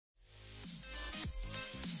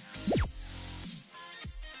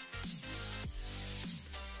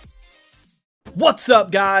What's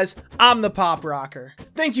up, guys? I'm the Pop Rocker.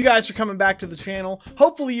 Thank you guys for coming back to the channel.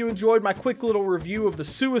 Hopefully you enjoyed my quick little review of the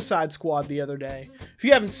Suicide Squad the other day. If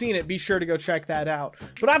you haven't seen it, be sure to go check that out.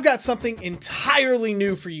 But I've got something entirely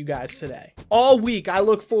new for you guys today. All week I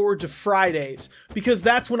look forward to Fridays because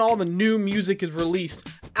that's when all the new music is released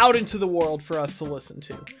out into the world for us to listen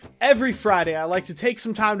to. Every Friday I like to take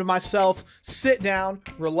some time to myself, sit down,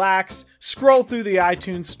 relax, scroll through the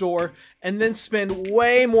iTunes store, and then spend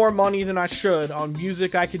way more money than I should on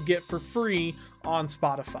music I could get for free on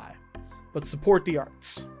Spotify. But support the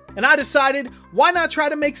arts. And I decided, why not try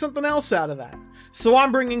to make something else out of that? So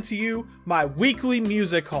I'm bringing to you my weekly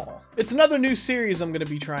music haul. It's another new series I'm going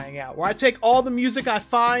to be trying out, where I take all the music I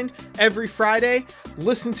find every Friday,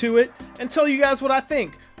 listen to it, and tell you guys what I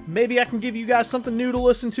think. Maybe I can give you guys something new to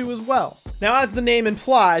listen to as well. Now, as the name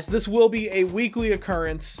implies, this will be a weekly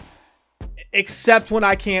occurrence, except when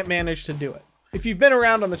I can't manage to do it. If you've been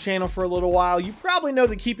around on the channel for a little while, you probably know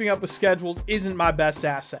that keeping up with schedules isn't my best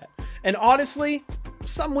asset. And honestly,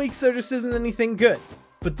 some weeks there just isn't anything good.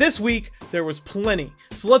 But this week, there was plenty.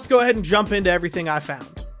 So let's go ahead and jump into everything I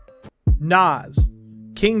found. Nas,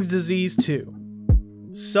 King's Disease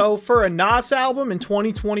 2. So for a Nas album in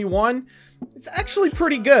 2021, it's actually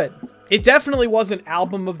pretty good. It definitely wasn't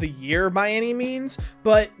album of the year by any means,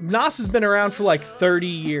 but Nas has been around for like 30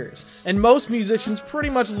 years, and most musicians pretty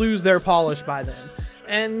much lose their polish by then.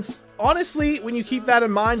 And honestly, when you keep that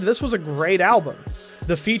in mind, this was a great album.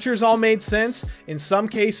 The features all made sense. In some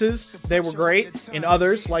cases, they were great. In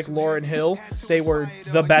others, like Lauryn Hill, they were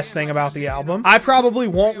the best thing about the album. I probably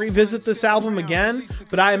won't revisit this album again,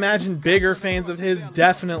 but I imagine bigger fans of his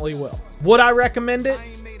definitely will. Would I recommend it?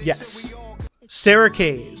 Yes. Sara,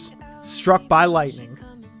 Struck by Lightning.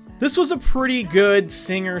 This was a pretty good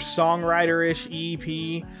singer-songwriter-ish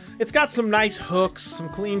EP. It's got some nice hooks, some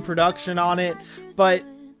clean production on it, but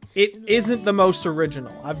it isn't the most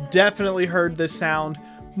original. I've definitely heard this sound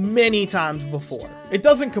many times before. It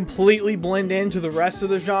doesn't completely blend into the rest of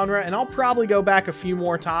the genre, and I'll probably go back a few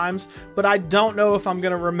more times, but I don't know if I'm going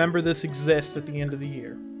to remember this exists at the end of the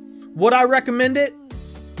year. Would I recommend it?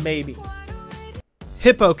 Maybe.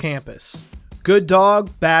 Hippo, Good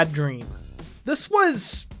Dog, Bad Dream. This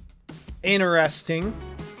was interesting.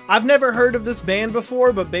 I've never heard of this band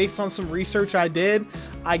before, but based on some research I did,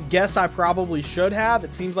 I guess I probably should have.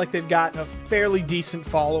 It seems like they've got a fairly decent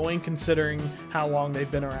following considering how long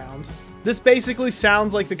they've been around. This basically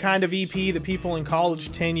sounds like the kind of EP that people in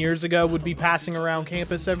college 10 years ago would be passing around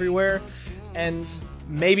campus everywhere, and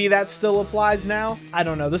maybe that still applies now. I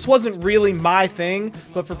don't know. This wasn't really my thing,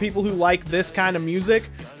 but for people who like this kind of music,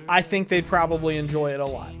 I think they'd probably enjoy it a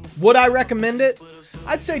lot. Would I recommend it?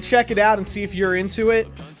 I'd say check it out and see if you're into it,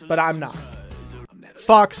 but I'm not.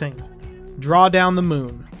 Foxing, Draw Down the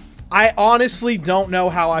Moon. I honestly don't know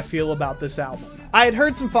how I feel about this album. I had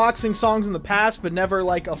heard some Foxing songs in the past, but never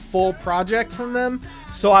like a full project from them,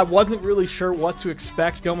 so I wasn't really sure what to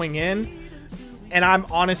expect going in, and I'm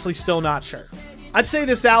honestly still not sure. I'd say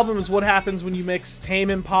this album is what happens when you mix Tame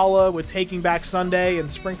Impala with Taking Back Sunday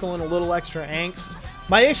and sprinkle in a little extra angst.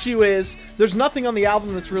 My issue is, there's nothing on the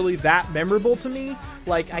album that's really that memorable to me.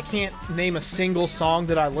 Like, I can't name a single song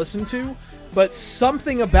that I listen to, but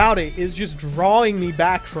something about it is just drawing me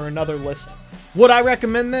back for another listen. Would I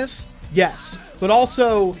recommend this? Yes. But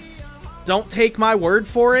also, don't take my word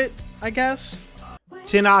for it, I guess.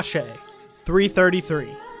 Tinashe,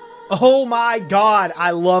 333. Oh my god,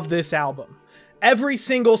 I love this album. Every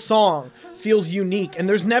single song feels unique, and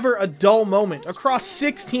there's never a dull moment across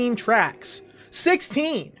 16 tracks.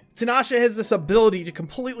 16! Tinashe has this ability to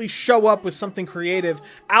completely show up with something creative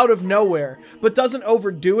out of nowhere, but doesn't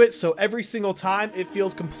overdo it, so every single time it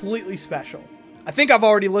feels completely special. I think I've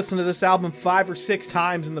already listened to this album 5 or 6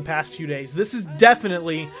 times in the past few days. This is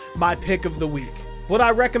definitely my pick of the week. Would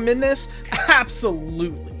I recommend this?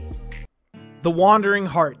 Absolutely. The Wandering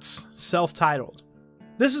Hearts, self-titled.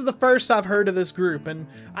 This is the first I've heard of this group, and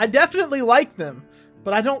I definitely like them,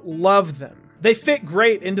 but I don't love them. They fit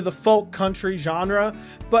great into the folk country genre,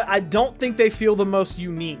 but I don't think they feel the most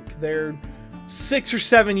unique. They're 6 or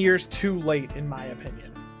 7 years too late, in my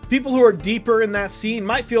opinion. People who are deeper in that scene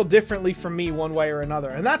might feel differently from me one way or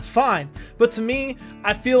another, and that's fine. But to me,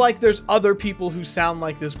 I feel like there's other people who sound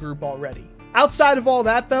like this group already. Outside of all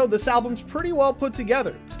that though, this album's pretty well put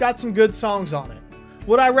together. It's got some good songs on it.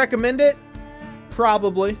 Would I recommend it?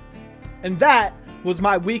 Probably. And that was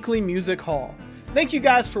my weekly music haul. Thank you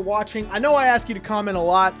guys for watching. I know I ask you to comment a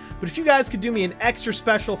lot, but if you guys could do me an extra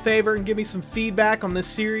special favor and give me some feedback on this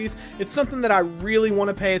series, it's something that I really want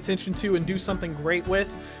to pay attention to and do something great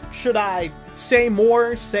with. Should I say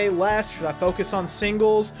more, say less? Should I focus on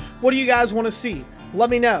singles? What do you guys want to see? Let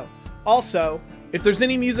me know. Also, if there's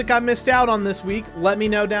any music I missed out on this week, let me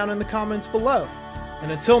know down in the comments below.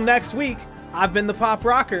 And until next week, I've been the Pop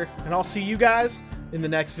Rocker, and I'll see you guys in the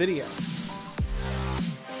next video.